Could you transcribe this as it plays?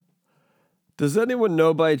Does anyone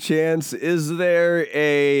know by chance, is there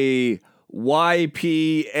a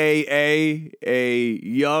YPAA, a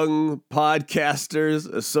Young Podcasters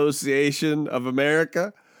Association of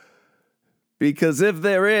America? Because if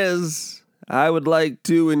there is, I would like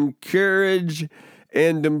to encourage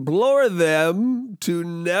and implore them to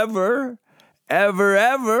never, ever,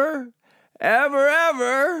 ever, ever,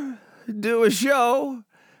 ever do a show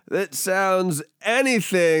that sounds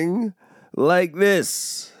anything like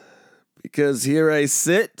this. Because here I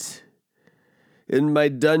sit in my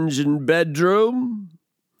dungeon bedroom,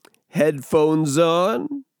 headphones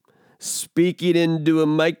on, speaking into a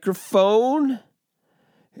microphone,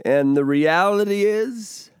 and the reality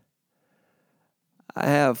is, I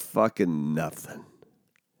have fucking nothing.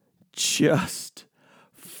 Just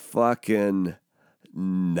fucking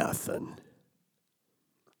nothing.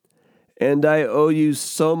 And I owe you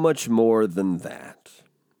so much more than that.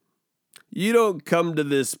 You don't come to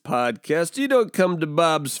this podcast, you don't come to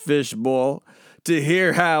Bob's Fishbowl to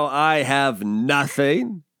hear how I have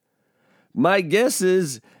nothing. My guess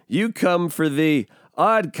is you come for the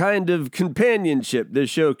odd kind of companionship this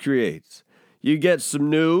show creates. You get some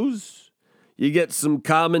news, you get some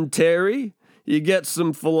commentary, you get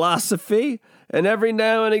some philosophy, and every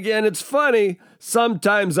now and again it's funny,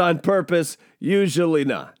 sometimes on purpose, usually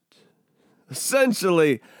not.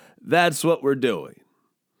 Essentially, that's what we're doing.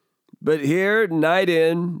 But here, night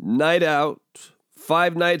in, night out,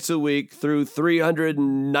 5 nights a week through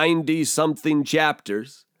 390-something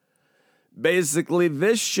chapters, basically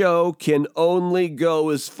this show can only go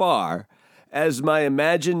as far as my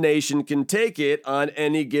imagination can take it on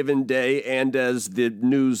any given day and as the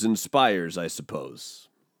news inspires, I suppose.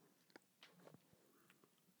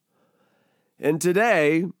 And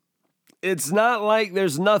today, it's not like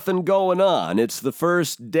there's nothing going on. It's the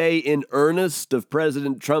first day in earnest of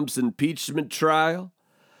President Trump's impeachment trial.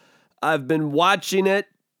 I've been watching it.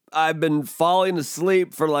 I've been falling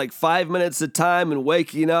asleep for like 5 minutes at a time and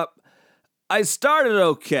waking up. I started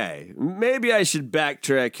okay. Maybe I should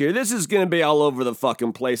backtrack here. This is going to be all over the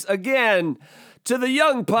fucking place. Again, to the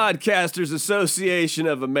Young Podcasters Association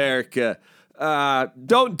of America,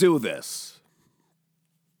 don't do this.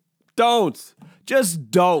 Don't.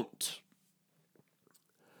 Just don't.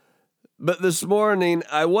 But this morning,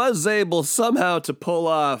 I was able somehow to pull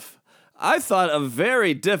off, I thought, a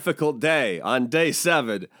very difficult day on day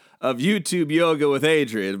 7 of YouTube Yoga with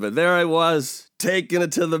Adrian. But there I was, taking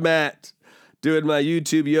it to the mat, doing my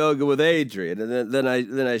YouTube Yoga with Adrian. And then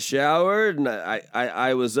I showered, and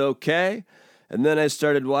I was okay. And then I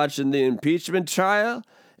started watching the impeachment trial.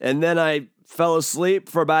 And then I fell asleep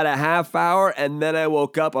for about a half hour. And then I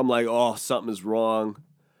woke up. I'm like, oh, something is wrong.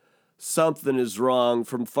 Something is wrong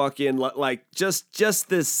from fucking, like, just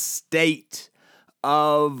this state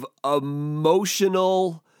of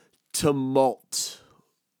emotional tumult.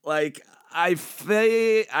 Like, I'm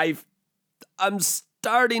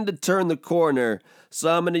starting to turn the corner,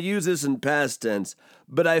 so I'm going to use this in past tense,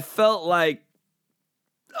 but I felt like,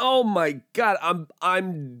 oh my God,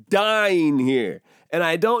 I'm dying here, and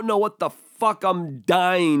I don't know what the fuck I'm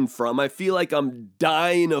dying from. I feel like I'm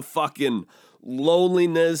dying of fucking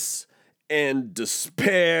loneliness and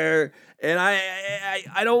despair, and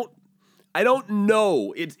I don't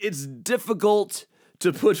know. It's difficult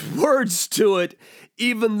to put words to it,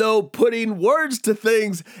 even though putting words to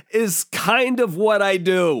things is kind of what I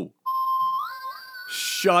do.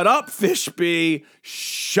 Shut up, Fishbee.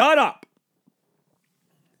 Shut up.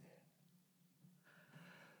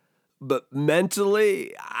 But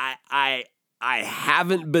mentally, I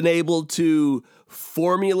haven't been able to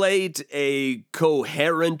formulate a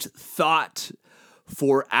coherent thought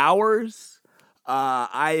for hours.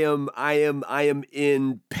 I am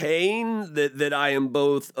in pain that I am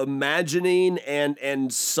both imagining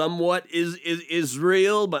and somewhat is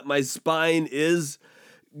real, but my spine is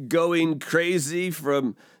going crazy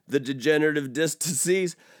from the degenerative disc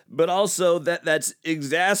disease, but also that's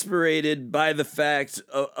exasperated by the fact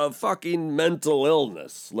of fucking mental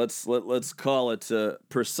illness. Let's call it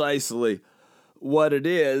precisely what it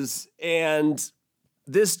is. And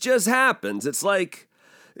this just happens. It's like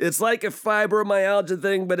a fibromyalgia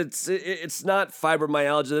thing, but it's not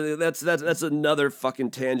fibromyalgia. That's another fucking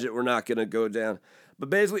tangent we're not gonna go down. But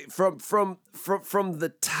basically, from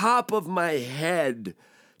the top of my head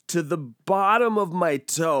to the bottom of my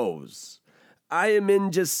toes, I am in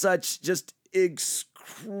just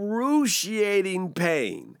excruciating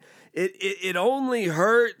pain. It only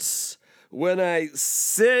hurts when I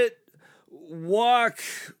sit, walk,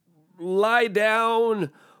 lie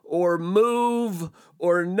down, or move,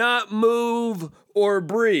 or not move, or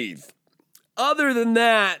breathe. Other than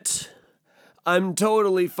that, I'm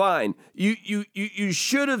totally fine. You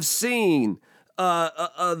should have seen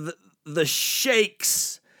the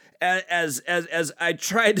shakes as I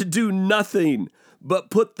tried to do nothing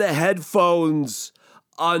but put the headphones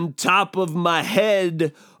on top of my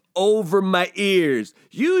head over my ears.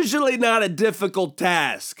 Usually not a difficult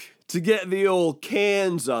task to get the old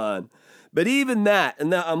cans on. But even that,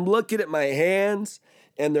 and now I'm looking at my hands,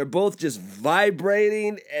 and they're both just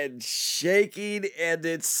vibrating and shaking, and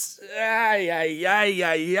it's, ay.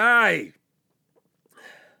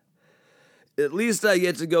 At least I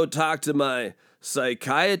get to go talk to my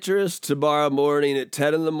psychiatrist tomorrow morning at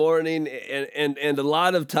 10 in the morning, and a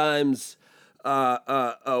lot of times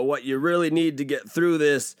what you really need to get through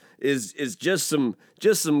this is just some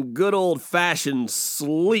good old-fashioned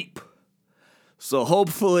sleep. So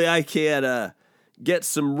hopefully I can get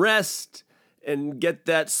some rest and get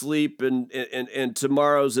that sleep, and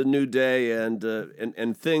tomorrow's a new day,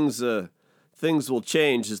 and things will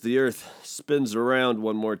change as the earth spins around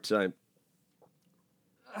one more time.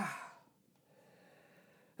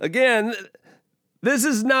 Again, this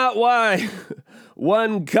is not why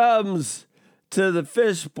one comes to the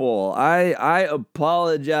fishbowl. I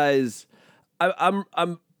apologize. I'm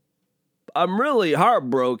really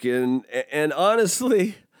heartbroken, and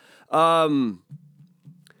honestly, the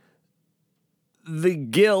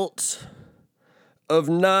guilt of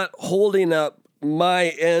not holding up my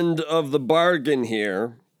end of the bargain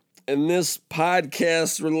here in this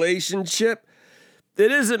podcast relationship,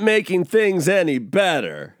 it isn't making things any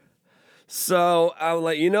better. So I'm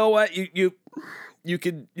like, you know what? You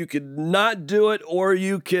could not do it, or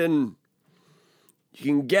you can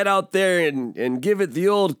get out there and give it the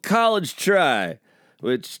old college try,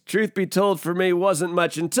 which, truth be told, for me wasn't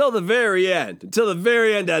much until the very end. Until the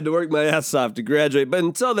very end, I had to work my ass off to graduate, but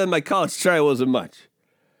until then, my college try wasn't much.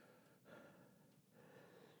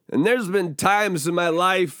 And there's been times in my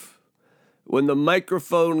life when the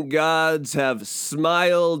microphone gods have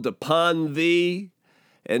smiled upon thee,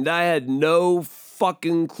 and I had no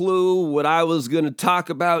fucking clue what I was going to talk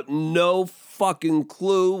about, no fucking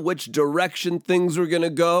clue which direction things were going to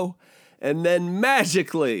go, and then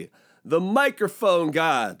magically, the microphone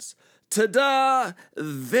gods, ta-da,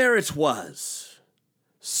 there it was.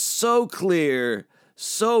 So clear,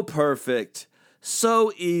 so perfect,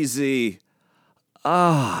 so easy.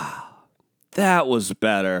 That was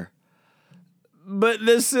better. But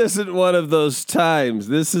this isn't one of those times.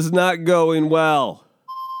 This is not going well.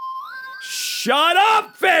 Shut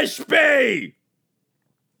up, Fishby!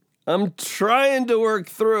 I'm trying to work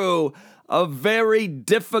through a very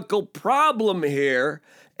difficult problem here,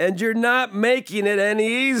 and you're not making it any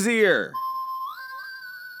easier.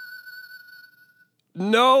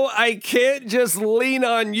 No, I can't just lean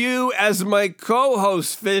on you as my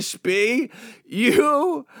co-host, Fishby.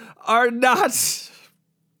 You are not...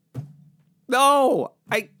 No,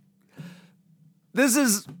 this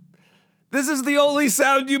is the only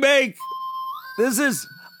sound you make.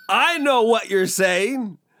 I know what you're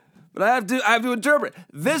saying, but I have to interpret.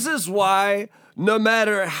 This is why no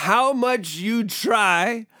matter how much you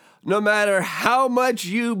try, no matter how much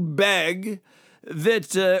you beg,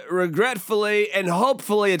 that regretfully and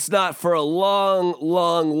hopefully it's not for a long,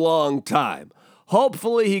 long, long time.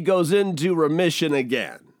 Hopefully he goes into remission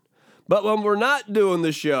again. But when we're not doing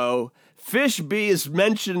the show, Fishby has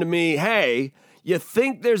mentioned to me, hey, you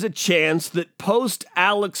think there's a chance that post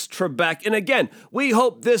Alex Trebek, and again, we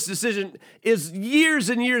hope this decision is years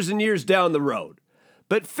and years and years down the road,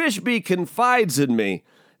 but Fishby confides in me,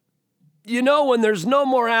 you know, when there's no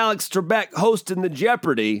more Alex Trebek hosting the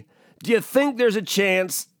Jeopardy, do you think there's a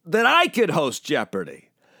chance that I could host Jeopardy?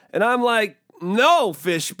 And I'm like, no,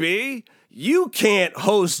 Fishby, you can't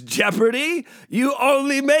host Jeopardy. You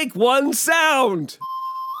only make one sound.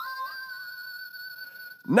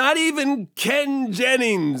 Not even Ken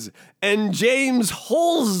Jennings and James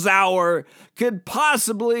Holzhauer could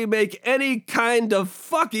possibly make any kind of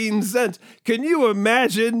fucking sense. Can you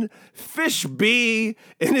imagine Fishby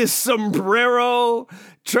in his sombrero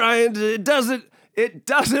trying to... It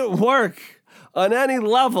doesn't work on any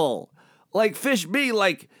level. Like Fishby,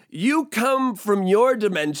 like you come from your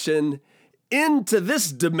dimension into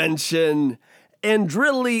this dimension, and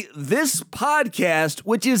really, this podcast,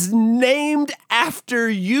 which is named after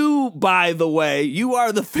you, by the way, you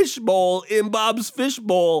are the fishbowl in Bob's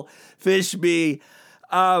Fishbowl, Fishby.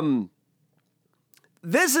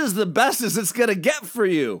 This is the best as it's gonna get for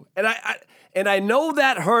you, and I know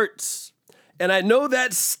that hurts, and I know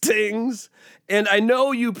that stings, and I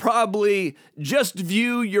know you probably just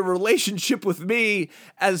view your relationship with me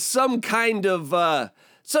as some kind of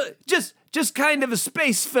just kind of a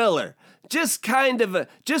space filler. just kind of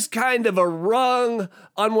a rung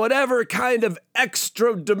on whatever kind of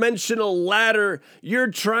extra dimensional ladder you're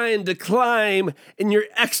trying to climb in your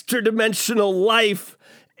extra dimensional life.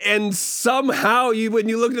 And somehow when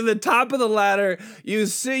you look to the top of the ladder, you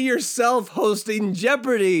see yourself hosting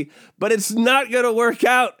Jeopardy, but it's not going to work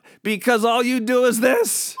out because all you do is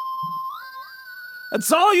this.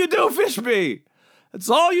 That's all you do, Fishby. That's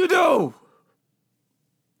all you do.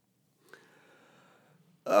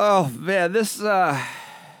 Oh man, this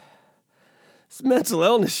mental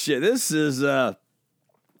illness shit. This is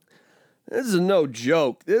no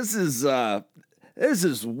joke. This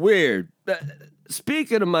is weird.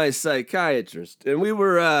 Speaking of my psychiatrist, and we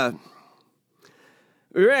were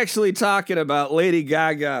actually talking about Lady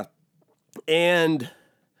Gaga and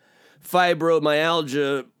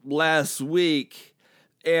fibromyalgia last week,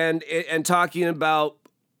 and talking about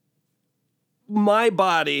my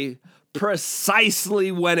body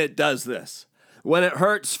precisely when it does this. When it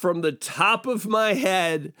hurts from the top of my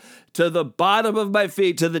head to the bottom of my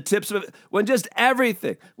feet to the tips of it, when just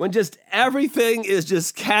everything is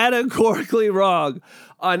just categorically wrong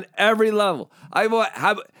on every level.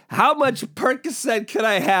 How much Percocet can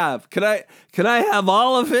I have? Can I have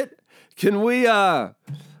all of it? Can we here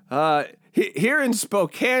in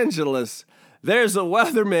Spokangeles, there's a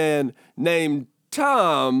weatherman named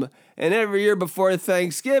Tom, and every year before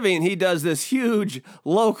Thanksgiving, he does this huge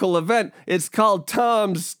local event. It's called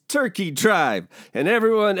Tom's Turkey Drive, and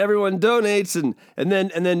everyone donates, and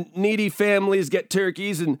then needy families get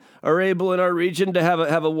turkeys and are able in our region to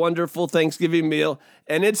have a wonderful Thanksgiving meal,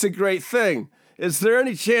 and it's a great thing. Is there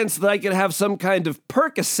any chance that I could have some kind of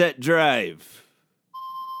Percocet drive?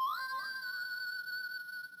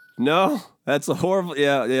 No, that's a horrible.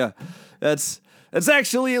 Yeah. That's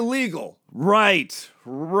actually illegal. Right.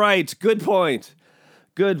 Good point.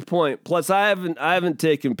 Plus, I haven't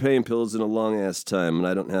taken pain pills in a long ass time, and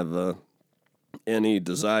I don't have any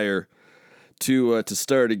desire to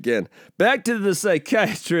start again. Back to the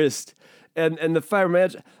psychiatrist and the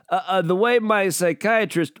fibromyalgia. The way my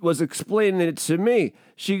psychiatrist was explaining it to me,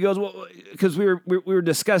 she goes, well, because we were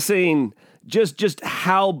discussing just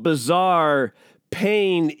how bizarre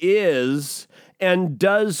pain is, and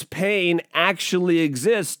does pain actually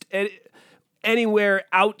exist anywhere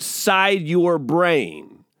outside your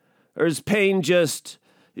brain? Or is pain just,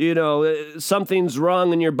 something's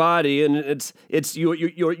wrong in your body, and it's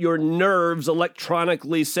your nerves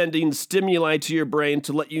electronically sending stimuli to your brain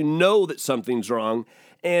to let you know that something's wrong?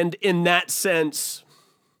 And in that sense,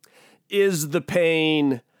 is the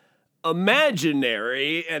pain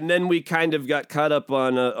imaginary? And then we kind of got caught up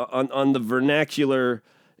on the vernacular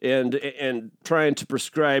and trying to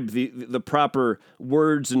prescribe the proper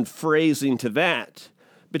words and phrasing to that.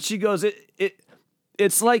 But she goes,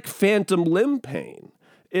 it's like phantom limb pain.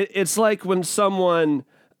 It's like when someone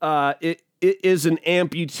is an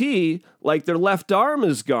amputee, like their left arm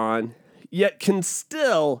is gone, yet can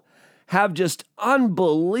still have just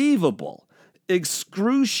unbelievable,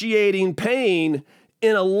 excruciating pain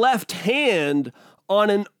in a left hand on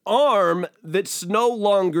an arm that's no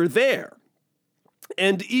longer there.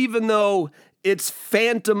 And even though it's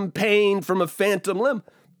phantom pain from a phantom limb,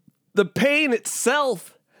 the pain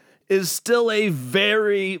itself is still a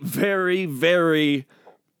very, very, very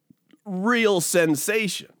real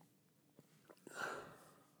sensation.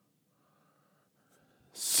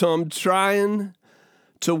 So I'm trying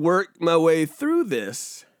to work my way through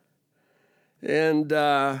this. And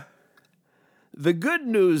the good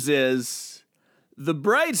news is, the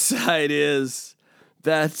bright side is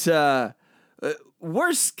that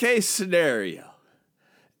worst case scenario,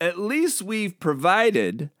 at least we've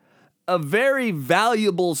provided a very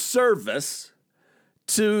valuable service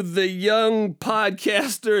to the Young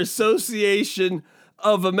Podcaster Association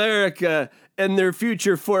of America and their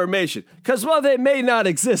future formation. Because while they may not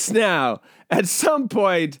exist now, at some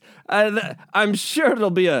point, I'm sure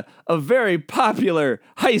it'll be a very popular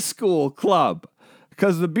high school club.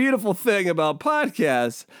 Because the beautiful thing about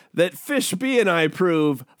podcasts that Fishby and I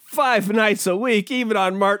prove 5 nights a week, even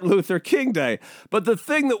on Martin Luther King Day. But the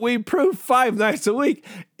thing that we prove 5 nights a week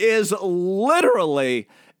is literally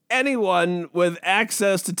anyone with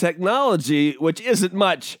access to technology, which isn't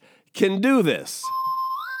much, can do this.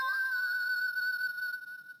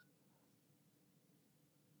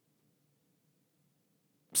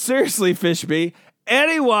 Seriously, Fishby,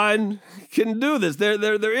 anyone can do this.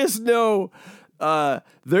 There is no,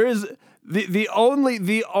 there is the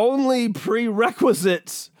only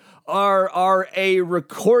prerequisites are a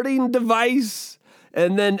recording device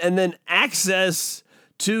and then access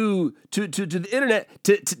to the internet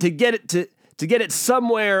to get it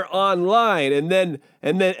somewhere online, and then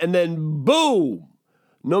boom,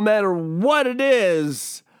 no matter what it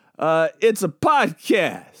is, it's a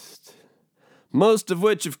podcast. Most of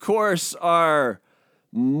which, of course, are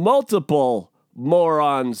multiple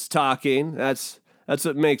morons talking. That's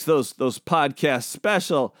what makes those podcasts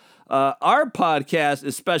special. Our podcast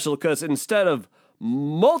is special because instead of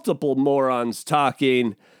multiple morons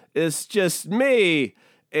talking, it's just me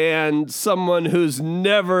and someone who's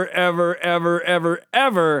never, ever, ever, ever,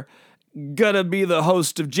 ever gonna be the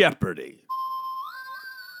host of Jeopardy.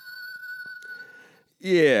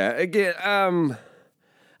 Yeah, again,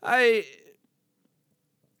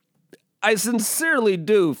 I sincerely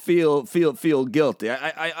do feel guilty.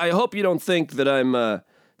 I hope you don't think that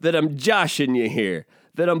I'm joshing you here,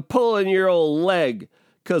 that I'm pulling your old leg,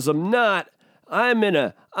 'cause I'm not. I'm in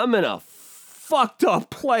a fucked up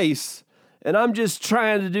place, and I'm just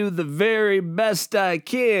trying to do the very best I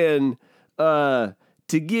can to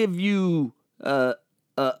give you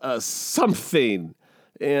something,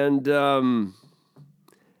 and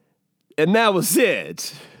that was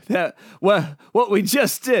it. That what we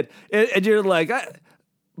just did, and you're like,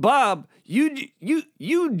 Bob, you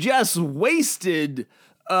just wasted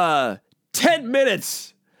 10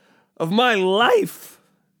 minutes of my life.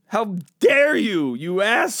 How dare you, you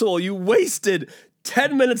asshole? You wasted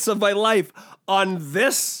 10 minutes of my life on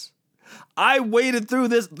this. I waited through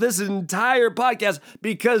this entire podcast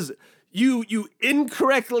because you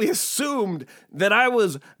incorrectly assumed that I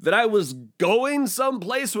was going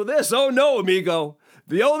someplace with this. Oh no, amigo.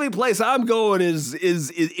 The only place I'm going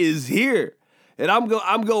is here. And I'm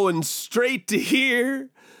going straight to here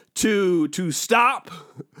to stop,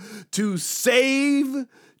 to save,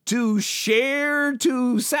 to share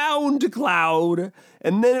to SoundCloud,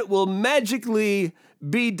 and then it will magically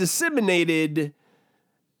be disseminated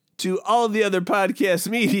to all the other podcast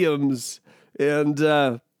mediums. And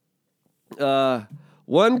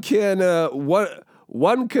one can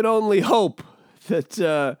only hope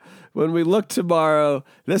that when we look tomorrow,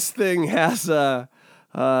 this thing has the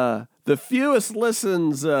fewest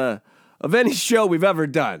listens of any show we've ever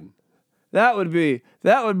done. That would be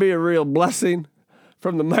a real blessing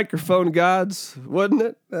from the microphone gods, wouldn't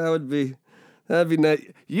it? That'd be nice.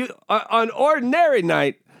 You on ordinary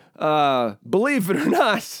night, believe it or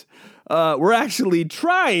not, we're actually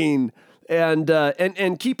trying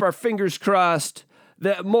and keep our fingers crossed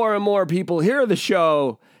that more and more people hear the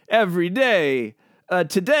show every day.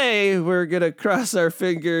 Today we're gonna cross our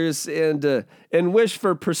fingers and wish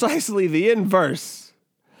for precisely the inverse,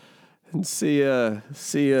 and see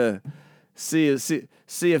if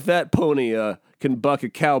that pony can buck a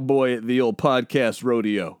cowboy at the old podcast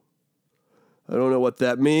rodeo. I don't know what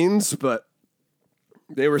that means, but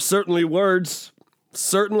they were certainly words.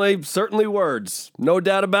 Certainly words. No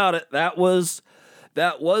doubt about it. That was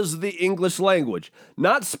the English language.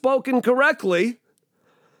 Not spoken correctly,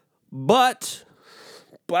 but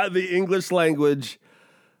by the English language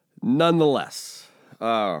nonetheless.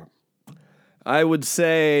 I would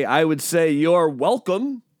say you're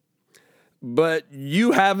welcome, but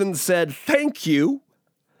you haven't said thank you.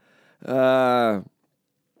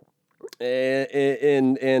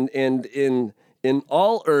 In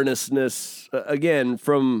all earnestness, again,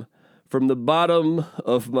 from the bottom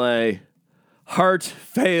of my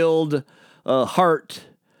heart-failed heart,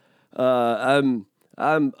 I'm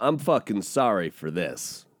fucking sorry for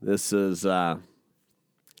this. This is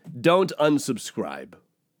don't unsubscribe.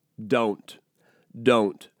 Don't,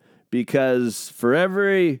 because for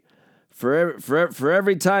every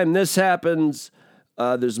time this happens,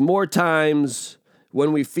 there's more times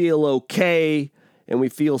when we feel okay and we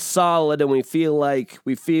feel solid and we feel like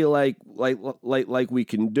we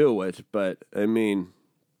can do it. But I mean,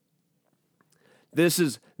 this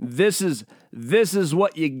is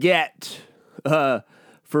what you get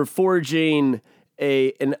for forging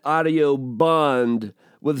an audio bond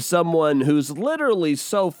with someone who's literally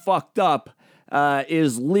so fucked up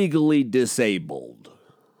is legally disabled.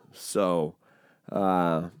 So,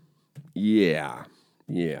 yeah.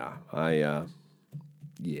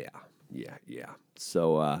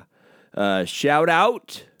 So, shout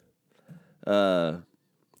out to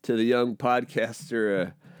the Young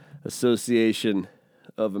Podcaster Association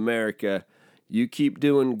of America. You keep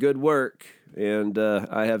doing good work, and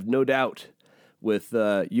I have no doubt with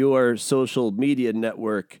your social media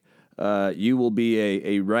network, you will be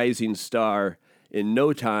a rising star in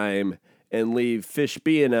no time and leave Fish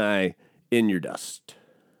B and I in your dust.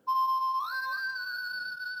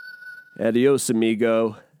 Adios,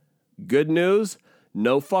 amigo. Good news?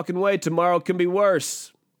 No fucking way. Tomorrow can be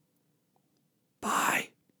worse.